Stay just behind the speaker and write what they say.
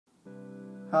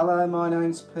Hello, my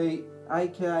name's Pete,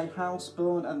 aka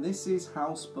Houseborn, and this is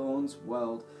Houseborn's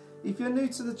World. If you're new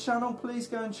to the channel, please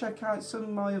go and check out some of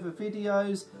my other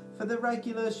videos. For the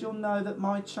regulars, you'll know that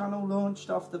my channel launched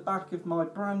off the back of my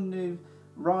brand new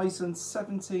Ryzen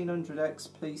 1700X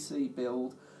PC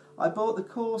build. I bought the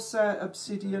Corsair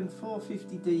Obsidian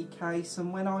 450D case,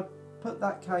 and when I put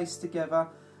that case together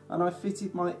and I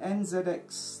fitted my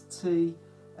NZXT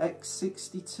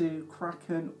X62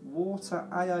 Kraken water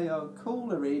AAO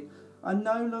cooler in, I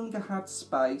no longer had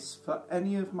space for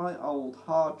any of my old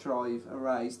hard drive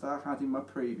arrays that I had in my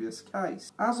previous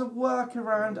case. As a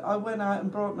workaround, I went out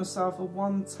and bought myself a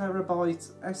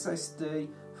 1TB SSD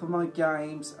for my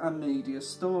games and media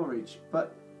storage.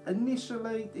 But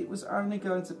initially it was only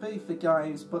going to be for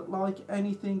games, but like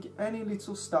anything, any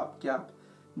little stopgap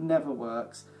never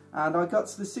works. And I got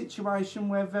to the situation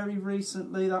where very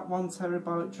recently that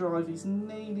 1TB drive is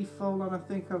nearly full, and I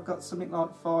think I've got something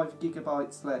like 5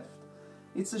 GB left.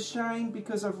 It's a shame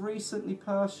because I've recently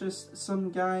purchased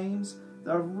some games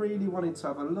that I really wanted to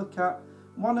have a look at.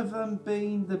 One of them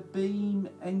being the Beam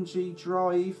NG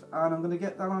drive, and I'm going to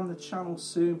get that on the channel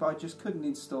soon, but I just couldn't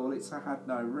install it, so I had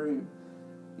no room.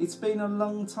 It's been a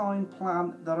long time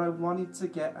plan that I wanted to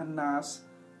get a NAS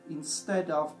instead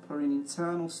of putting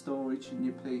internal storage in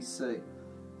your PC.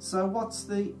 So what's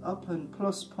the up and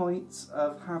plus points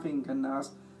of having a NAS?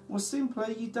 Well,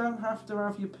 simply, you don't have to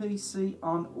have your PC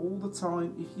on all the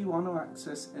time if you want to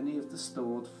access any of the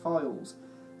stored files.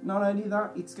 Not only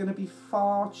that, it's going to be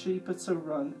far cheaper to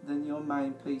run than your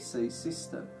main PC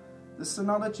system. The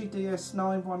Synology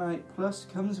DS918 Plus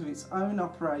comes with its own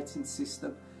operating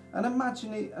system, and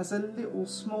imagine it as a little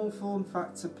small form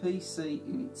factor PC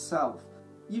in itself.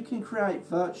 You can create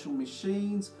virtual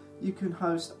machines, you can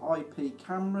host IP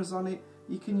cameras on it,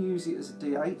 you can use it as a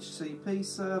DHCP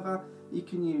server, you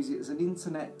can use it as an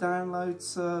internet download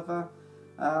server.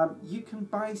 You can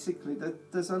basically,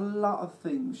 there's a lot of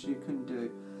things you can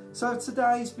do. So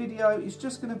today's video is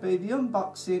just going to be the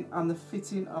unboxing and the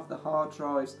fitting of the hard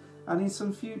drives, and in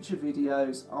some future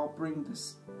videos I'll bring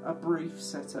this a brief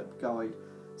setup guide.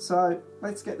 So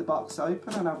let's get the box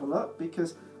open and have a look,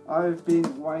 because I've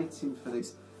been waiting for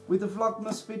this. With the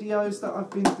Vlogmas videos that I've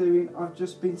been doing, I've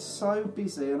just been so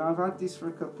busy, and I've had this for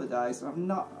a couple of days. I've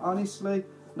honestly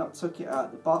not took it out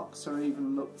of the box or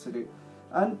even looked at it.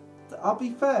 And I'll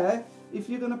be fair, if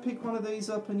you're going to pick one of these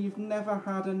up and you've never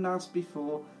had a NAS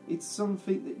before, it's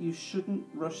something that you shouldn't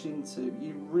rush into.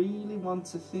 You really want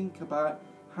to think about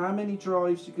how many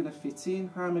drives you're going to fit in,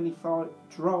 how many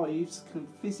drives can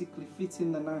physically fit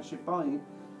in the NAS you're buying,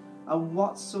 and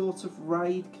what sort of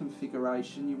RAID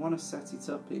configuration you want to set it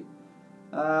up in.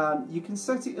 You can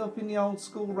set it up in the old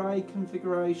school RAID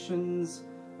configurations,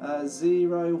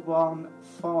 0, 1,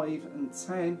 5 and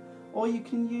 10, or you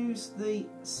can use the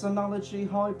Synology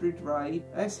Hybrid RAID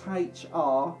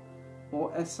SHR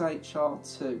or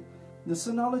SHR2. The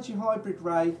Synology Hybrid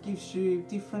RAID gives you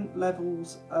different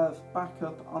levels of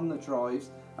backup on the drives,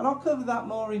 and I'll cover that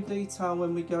more in detail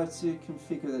when we go to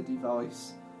configure the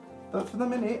device. But for the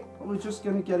minute, we're just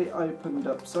going to get it opened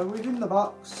up. So within the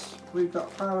box, we've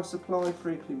got power supply,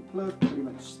 3-pin plug, pretty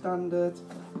much standard.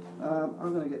 I'm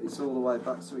going to get this all the way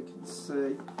back so we can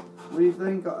see. We've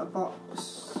then got a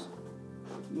box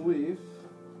with,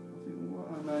 I think what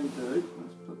I may do,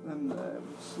 let's put them there,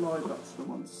 we'll slide that to the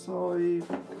one side.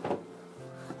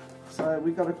 So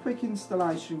we've got a quick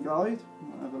installation guide,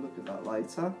 we'll have a look at that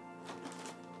later.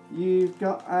 You've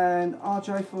got an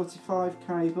RJ45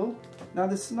 cable. Now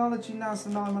the Synology NAS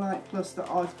 918 Plus that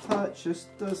I've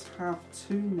purchased does have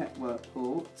 2 network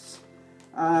ports,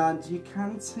 and you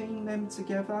can team them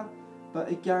together, but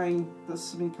again that's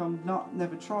something I've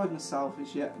never tried myself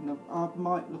as yet, and I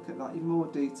might look at that in more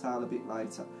detail a bit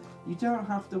later. You don't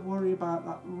have to worry about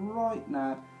that right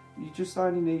now, you just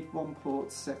only need 1 port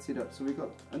to set it up. So we've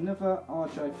got another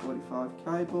RJ45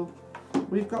 cable.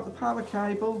 We've got the power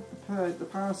cable, the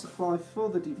power supply for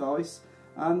the device,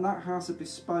 and that has a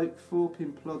bespoke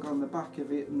 4-pin plug on the back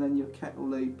of it, and then your kettle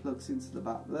lead plugs into the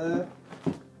back there.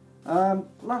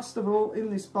 Last of all, in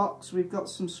this box we've got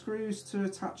some screws to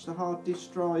attach the hard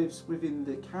disk drives within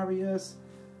the carriers,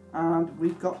 and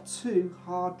we've got 2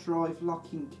 hard drive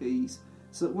locking keys,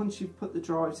 so that once you've put the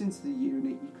drives into the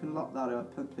unit you can lock that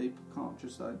up and people can't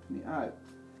just open it out.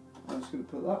 I'm just going to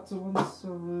put that to one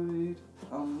side,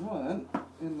 and then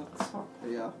in the top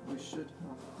here we should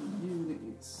have the unit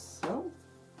itself.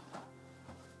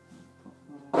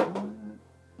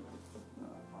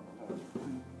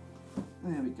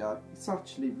 There we go. It's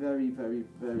actually very, very,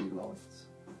 very light.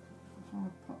 If I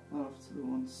pop that off to the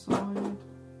one side,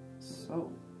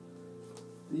 so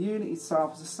the unit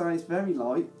itself, as I say, is very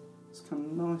light. It's kind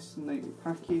of nice and neatly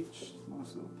packaged,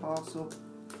 nice little parcel.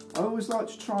 I always like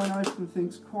to try and open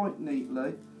things quite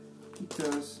neatly,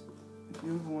 because if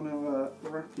you ever want to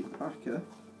wrap it back up,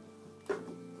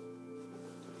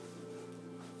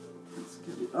 let's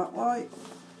get it that way,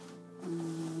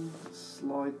 and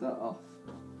slide that off.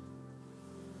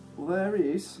 Well, there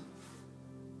is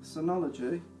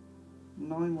Synology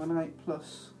 918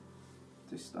 Plus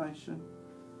disk station.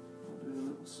 I'll do a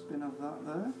little spin of that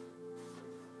there.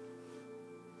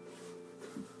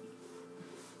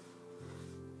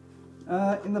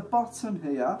 In the bottom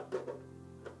here,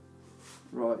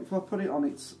 right, if I put it on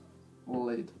its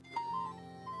lid,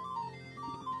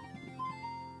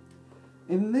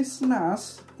 in this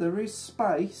NAS there is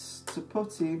space to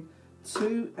put in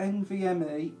 2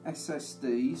 NVMe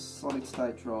SSDs, solid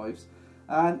state drives,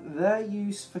 and they're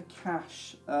used for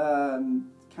cache,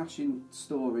 caching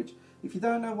storage. If you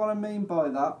don't know what I mean by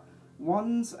that,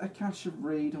 one's a cache of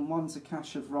read and one's a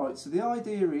cache of write. So the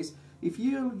idea is, if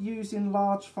you're using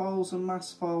large files and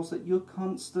mass files that you're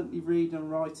constantly reading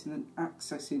and writing and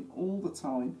accessing all the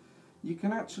time, you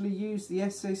can actually use the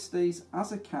SSDs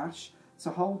as a cache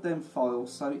to hold them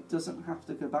files, so it doesn't have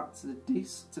to go back to the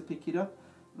disk to pick it up.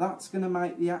 That's going to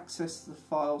make the access to the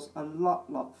files a lot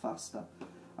faster.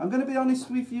 I'm going to be honest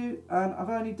with you, and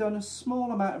I've only done a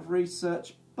small amount of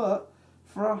research, but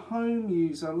for a home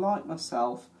user like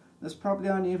myself, there's probably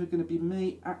only ever going to be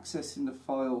me accessing the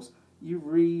files. You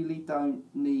really don't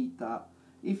need that.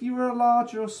 If you were a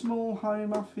large or a small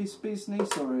home office business,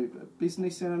 or a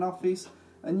business in an office,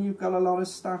 and you've got a lot of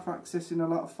staff accessing a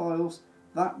lot of files,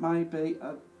 that may be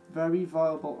a very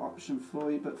viable option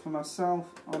for you. But for myself,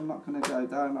 I'm not going to go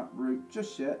down that route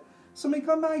just yet. Something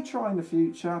I may try in the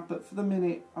future, but for the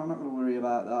minute, I'm not going to worry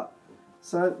about that.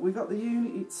 So we've got the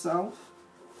unit itself,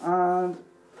 and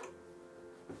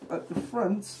at the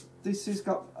front, this has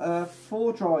got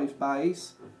 4 drive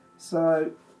bays.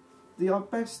 So the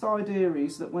best idea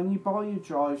is that when you buy your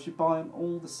drives, you buy them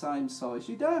all the same size.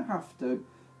 You don't have to,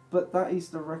 but that is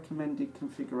the recommended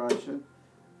configuration.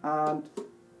 And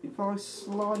if I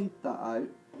slide that out,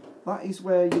 that is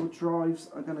where your drives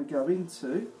are going to go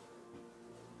into.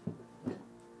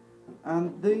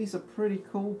 And these are pretty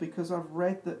cool because I've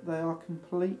read that they are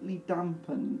completely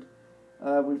dampened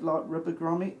with like rubber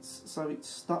grommets, so it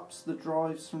stops the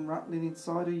drives from rattling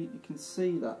inside. You can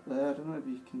see that there. I don't know if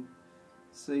you can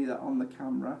see that on the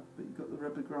camera, but you've got the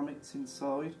rubber grommets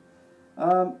inside.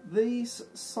 These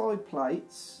side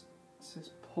plates, it says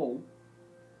pull,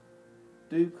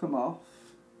 do come off,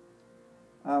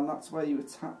 and that's where you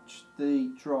attach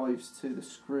the drives to the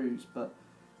screws. But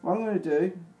what I'm going to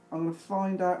do, I'm going to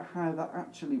find out how that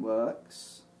actually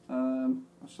works. I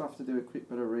just have to do a quick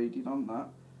bit of reading on that.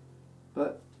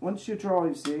 But once your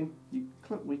drive's in,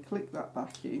 we click that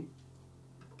back in,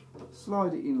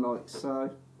 slide it in like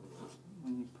so.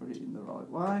 When you put it in the right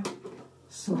way,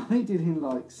 slide it in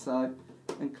like so,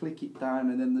 and click it down,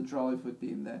 and then the drive would be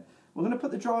in there. We're going to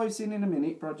put the drives in a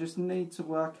minute, but I just need to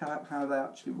work out how they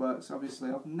actually work. So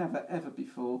obviously I've never ever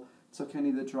before took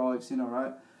any of the drives in or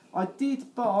out. I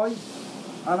did buy,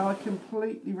 and I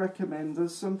completely recommend,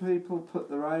 as some people put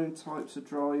their own types of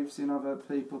drives in, other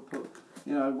people put,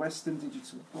 you know, Western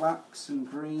Digital blacks and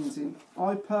greens in.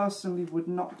 I personally would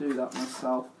not do that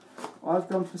myself. I've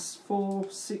gone for 4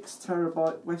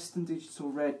 6TB Western Digital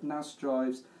red NAS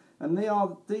drives, and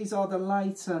these are the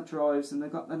later drives, and they've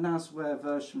got the NASware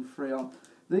version 3 on.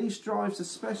 These drives are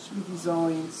specially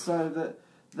designed so that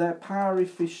they're power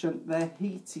efficient, they're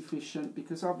heat efficient,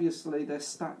 because obviously they're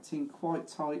stacked in quite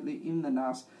tightly in the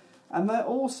NAS, and they're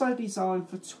also designed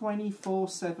for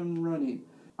 24/7 running.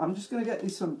 I'm just going to get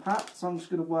this unpacked, so I'm just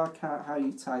going to work out how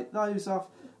you take those off,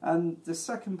 and the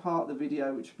second part of the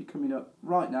video, which will be coming up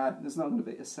right now, there's not going to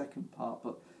be a second part,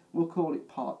 but we'll call it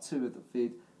part 2 of the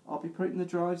vid. I'll be putting the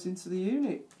drives into the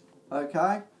unit.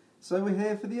 Okay, so we're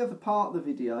here for the other part of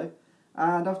the video.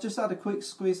 And I've just had a quick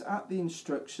squiz at the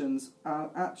instructions, and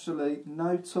actually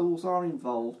no tools are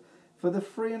involved. For the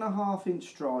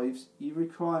 3.5-inch drives, you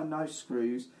require no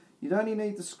screws. You'd only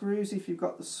need the screws if you've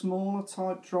got the smaller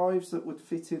type drives that would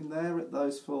fit in there at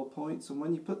those 4 points, and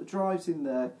when you put the drives in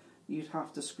there, you'd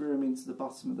have to screw them into the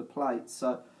bottom of the plate.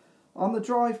 So on the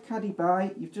drive caddy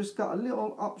bay, you've just got a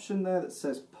little option there that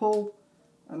says pull,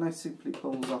 and that simply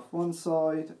pulls off one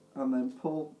side, and then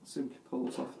pull simply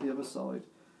pulls off the other side.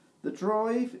 The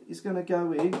drive is going to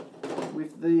go in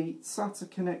with the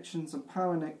SATA connections and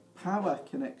power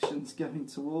connections going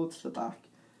towards the back.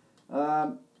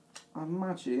 I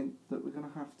imagine that we're going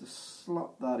to have to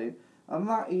slot that in, and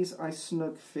that is a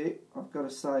snug fit. I've got to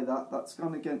say that's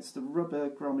gone against the rubber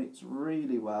grommets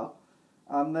really well.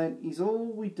 And then is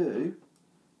all we do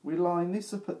we line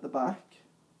this up at the back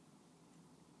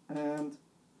and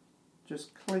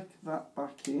just click that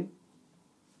back in,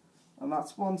 and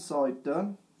that's one side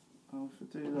done. I'll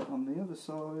do that on the other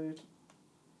side,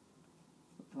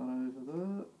 put that over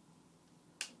there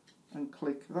and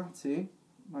click that in,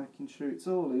 making sure it's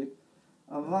all in,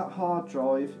 and that hard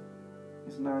drive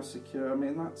is now secure. I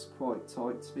mean, that's quite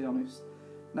tight, to be honest.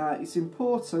 Now it's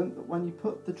important that when you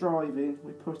put the drive in,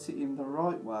 we put it in the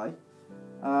right way.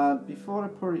 Before I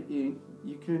put it in,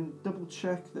 you can double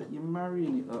check that you're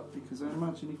marrying it up, because I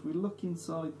imagine if we look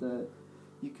inside there,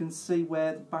 you can see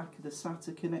where the back of the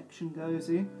SATA connection goes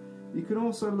in. You can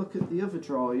also look at the other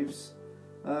drives.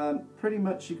 Pretty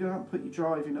much you're going to put your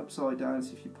drive in upside down,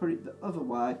 so if you put it the other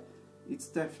way, it's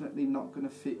definitely not going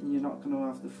to fit, and you're not going to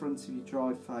have the front of your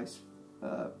drive face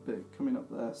bit coming up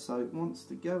there. So it wants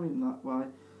to go in that way,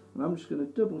 and I'm just going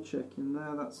to double check in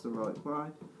there that's the right way.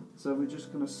 So we're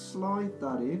just going to slide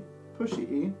that in, push it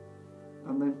in,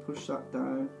 and then push that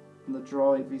down, and the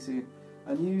drive is in.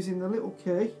 And using the little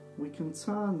key, we can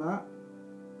turn that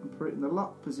and put it in the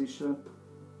lock position,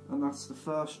 and that's the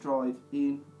first drive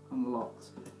in and locked.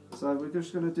 So we're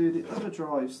just going to do the other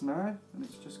drives now, and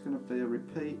it's just going to be a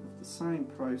repeat of the same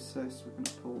process. We're going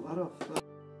to pull that off there.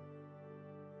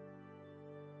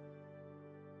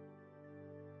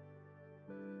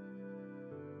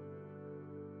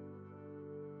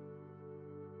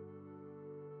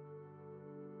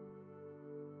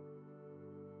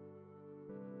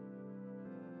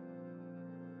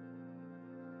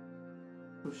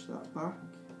 Push that back,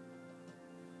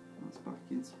 that's back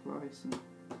into place, and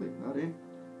click that in.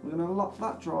 We're going to lock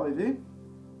that drive in,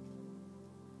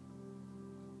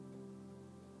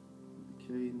 put the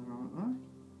key in the right way.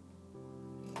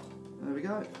 There we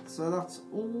go. So that's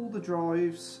all the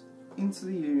drives into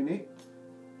the unit,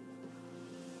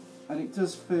 and it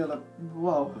does feel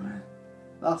whoa,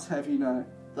 that's heavy now.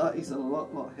 That is a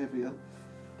lot heavier.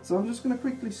 So I'm just going to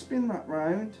quickly spin that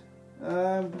round,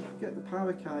 get the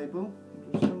power cable.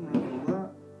 Just unravel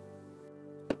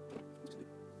that.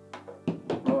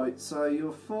 Right, so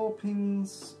your 4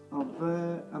 pins are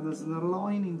there, and there's an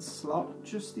aligning slot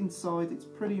just inside. It's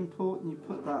pretty important you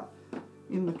put that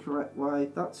in the correct way.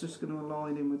 That's just going to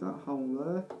align in with that hole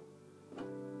there.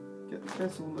 Get the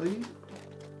kettle lead.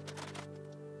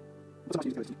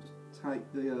 Take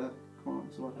the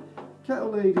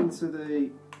kettle lead into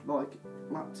the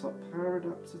laptop power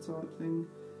adapter type thing.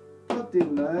 Plugged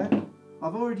in there.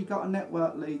 I've already got a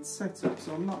network lead set up,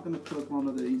 so I'm not going to plug one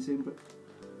of these in, but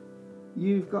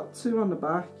you've got 2 on the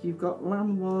back. You've got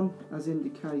LAN 1 as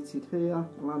indicated here,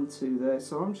 LAN 2 there,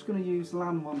 so I'm just going to use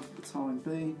LAN 1 for the time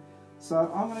being.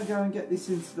 So I'm going to go and get this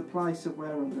into the place of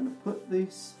where I'm going to put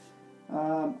this.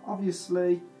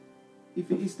 Obviously,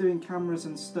 if it is doing cameras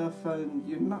and stuff and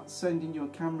you're not sending your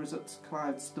cameras up to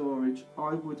cloud storage,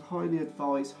 I would highly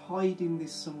advise hiding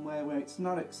this somewhere where it's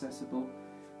not accessible,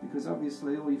 because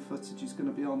obviously all your footage is going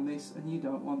to be on this, and you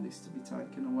don't want this to be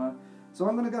taken away. So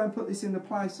I'm going to go and put this in the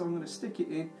place, so I'm going to stick it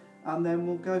in, and then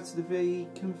we'll go to the VE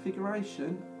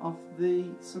configuration of the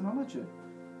Synology.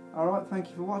 Alright, thank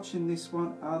you for watching this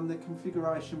one, and the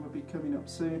configuration will be coming up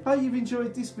soon. Hope you've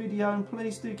enjoyed this video, and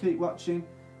please do keep watching.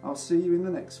 I'll see you in the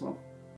next one.